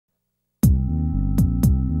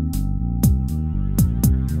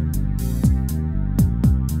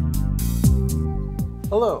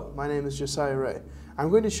Hello, my name is Josiah Rea. I'm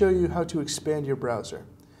going to show you how to expand your browser.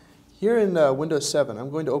 Here in Windows 7, I'm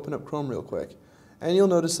going to open up Chrome real quick, and you'll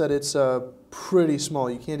notice that it's pretty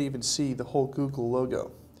small. You can't even see the whole Google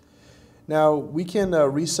logo. Now, we can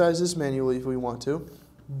resize this manually if we want to,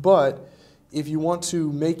 but if you want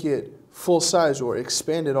to make it full size or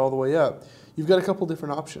expand it all the way up, you've got a couple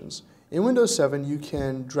different options. In Windows 7, you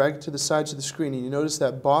can drag it to the sides of the screen, and you notice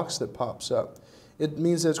that box that pops up. It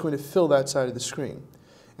means that it's going to fill that side of the screen.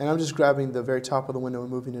 And I'm just grabbing the very top of the window and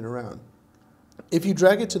moving it around. If you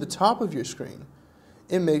drag it to the top of your screen,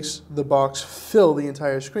 it makes the box fill the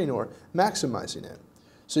entire screen, or maximizing it.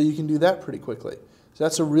 So you can do that pretty quickly. So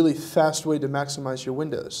that's a really fast way to maximize your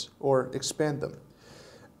windows, or expand them.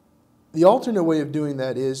 The alternate way of doing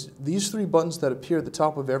that is these three buttons that appear at the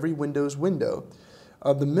top of every Windows window.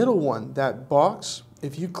 The middle one, that box,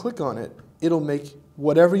 if you click on it, it'll make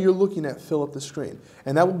whatever you're looking at fill up the screen.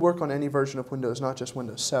 And that will work on any version of Windows, not just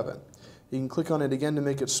Windows 7. You can click on it again to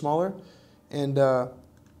make it smaller, and I'm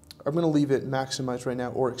going to leave it maximized right now,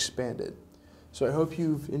 or expanded. So I hope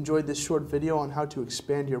you've enjoyed this short video on how to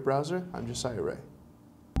expand your browser. I'm Josiah Rea.